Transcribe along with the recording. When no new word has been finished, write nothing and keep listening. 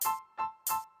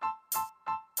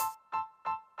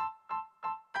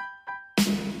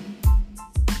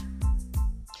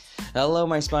Hello,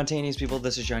 my spontaneous people.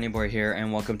 This is Johnny Boy here,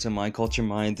 and welcome to My Culture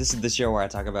Mind. This is the show where I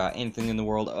talk about anything in the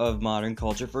world of modern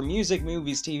culture, for music,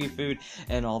 movies, TV, food,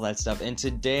 and all that stuff. And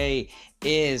today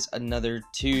is another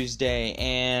Tuesday,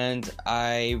 and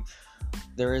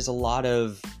there is a lot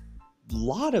of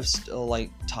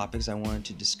topics I wanted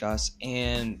to discuss,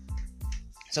 and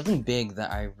something big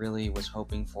that I really was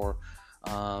hoping for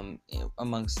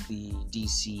amongst the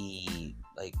DC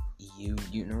EU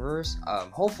universe.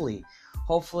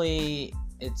 Hopefully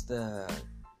it's the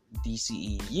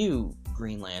DCEU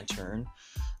Green Lantern.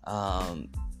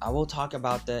 I will talk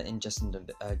about that in just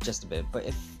a bit.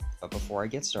 But before I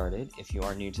get started, if you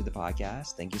are new to the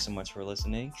podcast, thank you so much for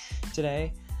listening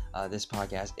today. This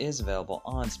podcast is available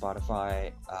on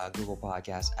Spotify, Google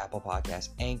Podcasts, Apple Podcasts,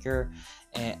 Anchor,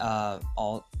 and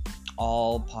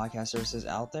all podcast services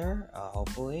out there,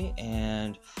 hopefully.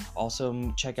 And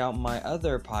also check out my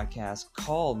other podcast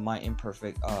called My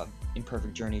Imperfect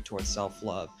Journey Towards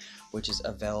Self-Love, which is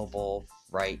available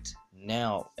right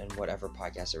now in whatever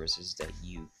podcast services that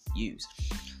you use.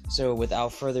 So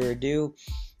without further ado,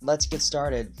 let's get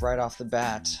started right off the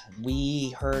bat.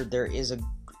 We heard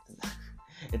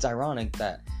it's ironic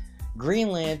that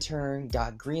Green Lantern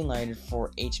got greenlighted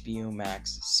for HBO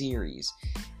Max series,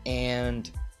 and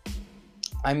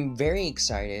I'm very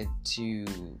excited to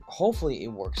hopefully it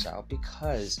works out,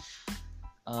 because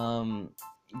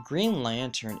Green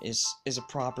Lantern is a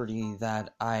property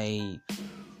that I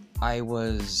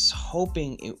was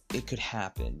hoping it could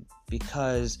happen,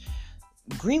 because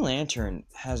Green Lantern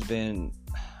has been,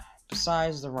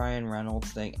 besides the Ryan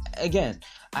Reynolds thing, again,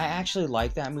 I actually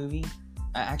like that movie.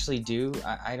 I actually do.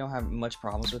 I don't have much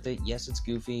problems with it. Yes, it's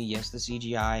goofy. Yes, the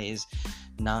CGI is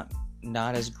not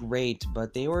as great,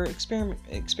 but they were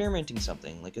experimenting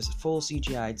something, like a full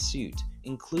CGI'd suit,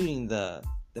 including the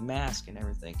mask and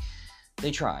everything.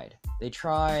 They tried,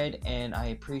 and I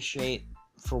appreciate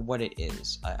for what it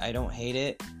is. I don't hate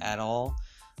it at all.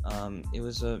 It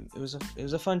was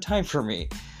a fun time for me.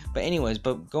 But anyways,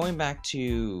 going back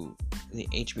to the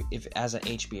as an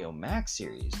HBO Max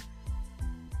series,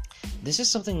 this is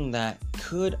something that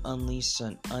could unleash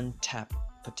an untapped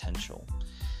potential.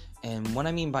 And what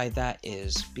I mean by that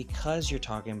is, because you're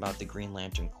talking about the Green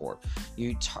Lantern Corps,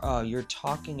 you're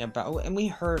talking about, and we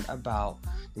heard about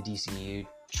the DCU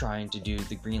trying to do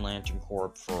the Green Lantern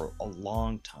Corps for a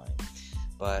long time,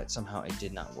 but somehow it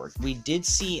did not work. We did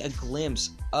see a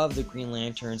glimpse of the Green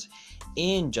Lanterns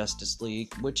in Justice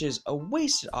League, which is a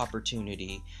wasted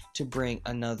opportunity to bring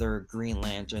another Green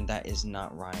Lantern that is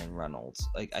not Ryan Reynolds.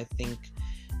 I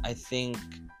think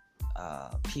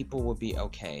people would be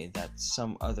okay that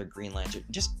some other Green Lantern,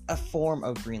 just a form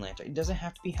of Green Lantern. It doesn't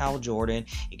have to be Hal Jordan.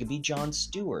 It could be Jon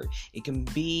Stewart. It can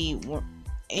be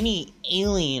any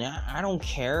alien. I don't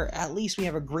care. At least we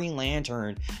have a Green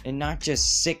Lantern and not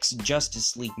just 6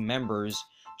 Justice League members.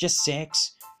 Just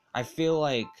 6. I feel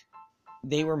like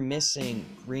they were missing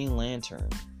Green Lantern.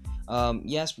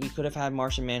 Yes, we could have had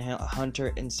Martian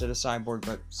Manhunter instead of Cyborg,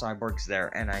 but Cyborg's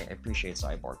there, and I appreciate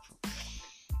Cyborg.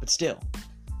 But still,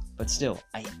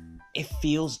 it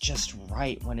feels just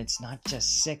right when it's not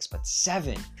just 6, but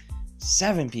 7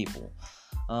 people.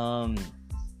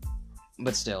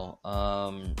 But still,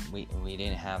 we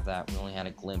didn't have that. We only had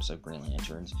a glimpse of Green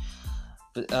Lanterns.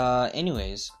 But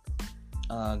anyways,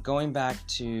 going back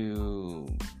to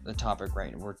the topic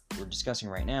we're discussing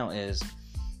right now is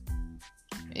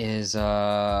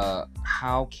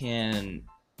how can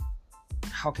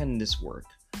this work?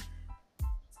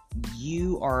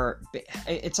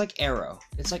 It's like Arrow.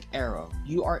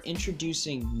 You are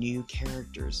introducing new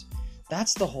characters.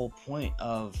 That's the whole point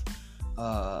of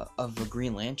a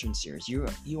Green Lantern series.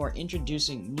 You are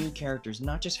introducing new characters,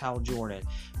 not just Hal Jordan,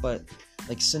 but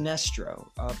like Sinestro,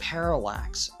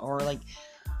 Parallax, or like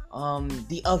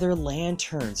the other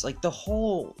lanterns, like the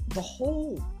whole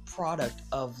product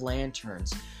of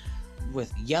lanterns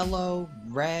with yellow,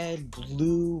 red,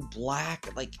 blue,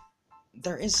 black. Like,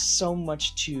 there is so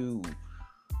much to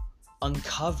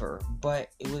uncover, but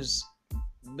it was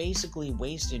basically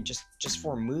wasted just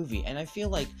for a movie. And I feel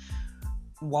like,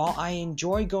 while I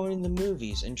enjoy going to the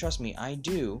movies, and trust me, I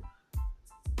do,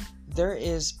 there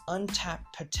is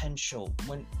untapped potential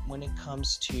when it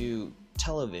comes to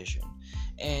television.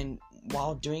 And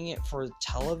while doing it for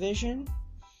television,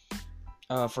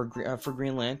 for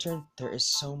Green Lantern, there is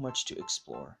so much to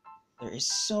explore.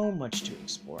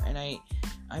 And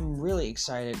I'm really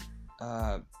excited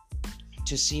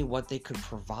to see what they could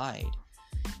provide.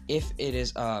 If it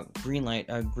is green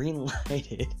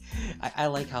lighted, I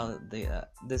like how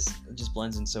this just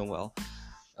blends in so well.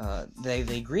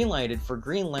 they greenlighted for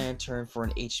Green Lantern for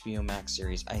an HBO Max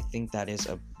series. I think that is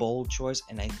a bold choice,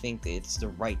 and I think that it's the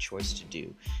right choice to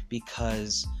do,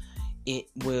 because it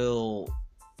will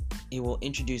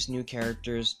introduce new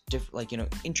characters,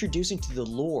 introducing to the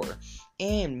lore,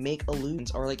 and make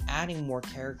allusions, or like adding more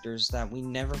characters that we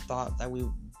never thought that we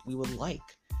would like.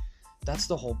 That's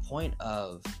the whole point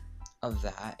of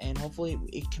that, and hopefully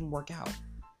it can work out.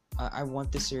 I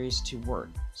want this series to work,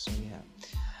 so yeah.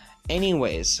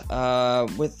 Anyways,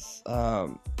 with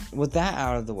that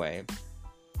out of the way,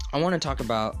 I want to talk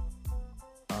about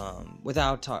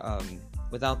without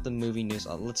the movie news.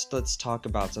 Let's talk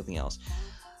about something else.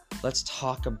 Let's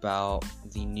talk about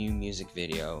the new music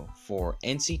video for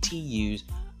NCT U's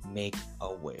Make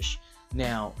a Wish.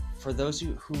 Now, for those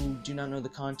who do not know the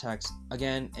context,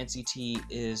 again, NCT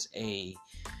is a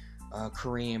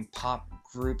Korean pop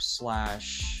group /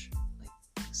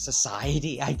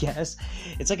 society, I guess.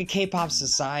 It's like a K-pop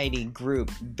society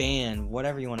group, band,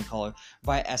 whatever you want to call it,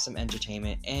 by SM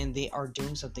Entertainment, and they are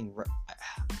doing something.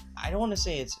 I don't want to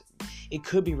say it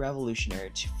could be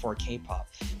revolutionary for K-pop,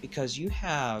 because you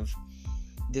have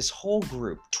this whole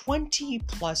group, 20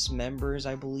 plus members,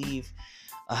 I believe.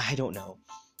 I don't know.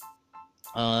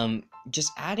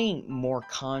 Just adding more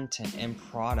content and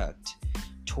product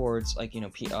towards,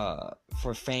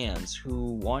 for fans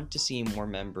who want to see more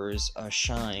members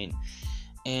shine,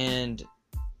 and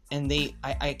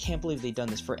I can't believe they've done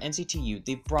this for NCT.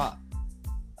 They brought,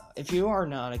 if you are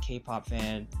not a K-pop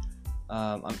fan,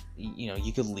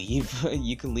 you could leave.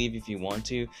 You could leave if you want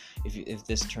to, if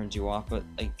this turns you off. But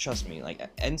trust me,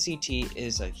 NCT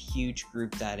is a huge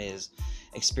group that is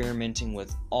experimenting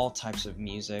with all types of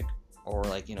music, or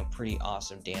pretty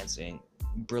awesome dancing,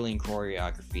 brilliant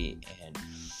choreography, and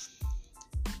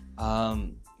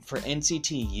for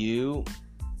NCT,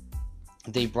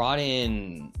 they brought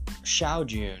in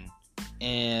Xiaojun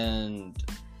and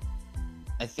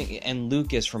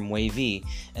Lucas from Wavy,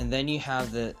 and then you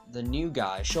have the new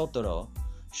guy Shotaro,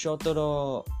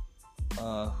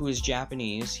 who is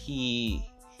Japanese. He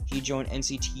joined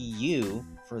NCT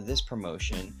for this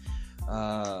promotion,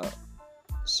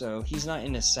 so he's not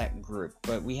in a set group.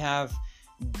 But we have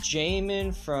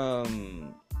Jaemin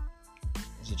from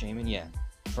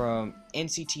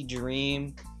NCT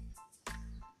Dream.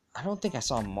 I don't think I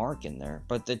saw Mark in there,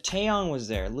 but the Taeyong was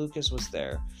there, Lucas was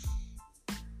there.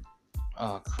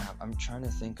 Oh crap, I'm trying to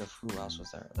think of who else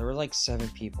was there. There were 7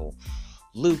 people.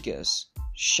 Lucas,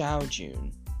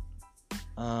 Xiaojun,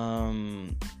 oh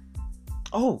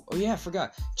yeah, I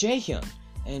forgot. Jaehyun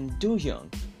and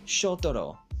Doohyung,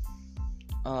 Shotaro,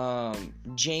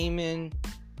 Jaemin,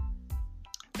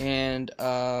 and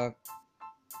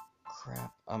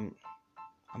crap, I'm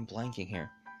blanking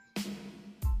here.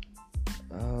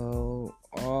 Oh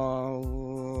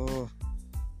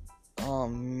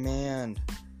man.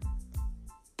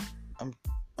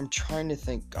 I'm trying to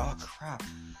think. Oh crap.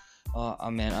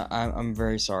 Man, I'm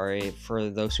very sorry for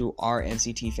those who are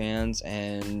NCT fans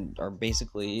and are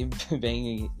basically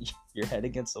banging your head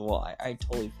against the wall. I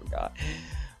totally forgot.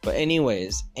 But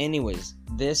anyways,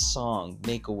 this song,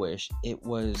 Make a Wish,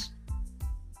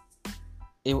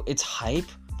 it's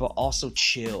hype, but also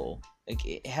chill.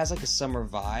 It has a summer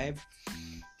vibe.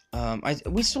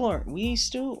 We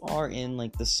still are in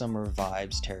the summer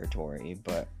vibes territory,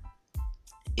 but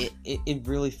it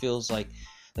really feels like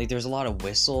there's a lot of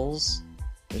whistles.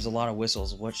 There's a lot of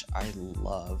whistles, which I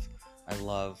love. I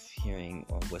love hearing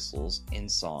whistles in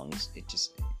songs. It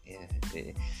just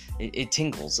it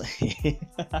tingles.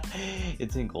 It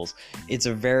tingles. It's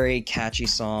a very catchy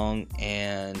song,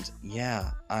 and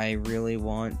yeah, I really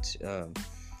want to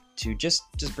just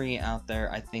bring it out there.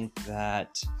 I think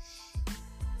that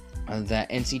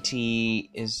NCT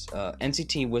is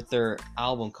NCT with their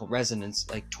album called Resonance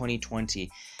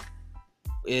 2020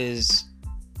 is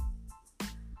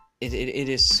it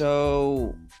is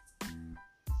so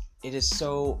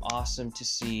awesome to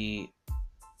see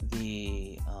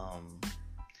the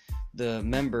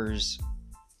members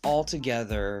all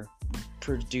together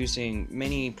producing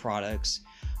many products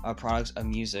of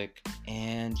music,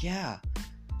 and yeah,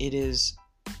 it is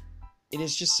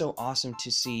just so awesome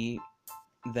to see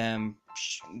them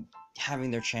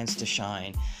having their chance to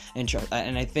shine,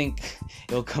 and I think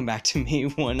it'll come back to me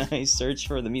when I search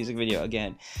for the music video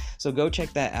again. So go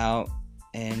check that out,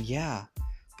 and yeah,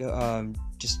 go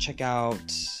just check out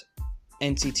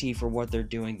NCT for what they're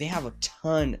doing. They have a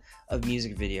ton of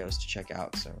music videos to check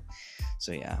out.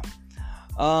 So yeah.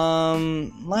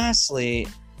 Lastly,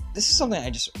 this is something I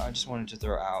just wanted to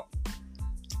throw out.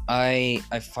 I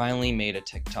finally made a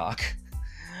TikTok.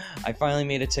 I finally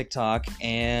made a TikTok,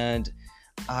 and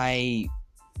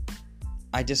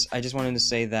I just wanted to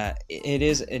say that it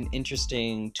is an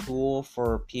interesting tool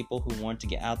for people who want to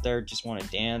get out there, just want to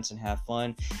dance and have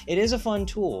fun. It is a fun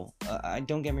tool.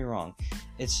 Don't get me wrong.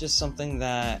 It's just something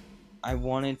that I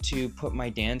wanted to put my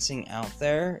dancing out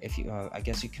there. If you, I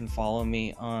guess you can follow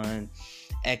me on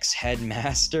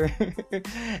Xheadmaster.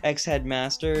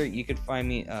 Xheadmaster. You could find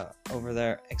me over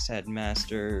there,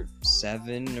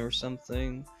 Xheadmaster7 or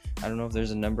something. I don't know if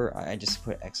there's a number. I just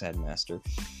put Xheadmaster.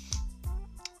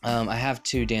 I have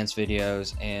 2 dance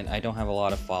videos, and I don't have a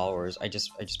lot of followers. I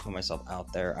just put myself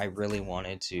out there. I really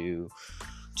wanted to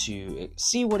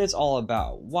see what it's all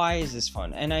about. Why is this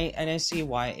fun? And I see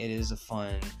why it is a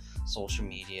fun social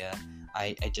media.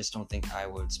 I just don't think I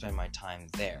would spend my time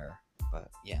there. But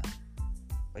yeah.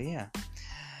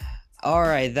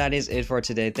 Alright, that is it for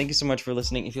today. Thank you so much for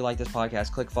listening. If you like this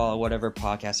podcast, click follow whatever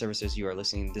podcast services you are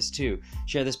listening this to.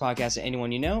 Share this podcast to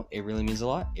anyone you know. It really means a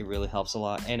lot. It really helps a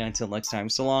lot. And until next time,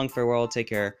 so long, farewell, take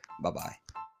care, bye-bye.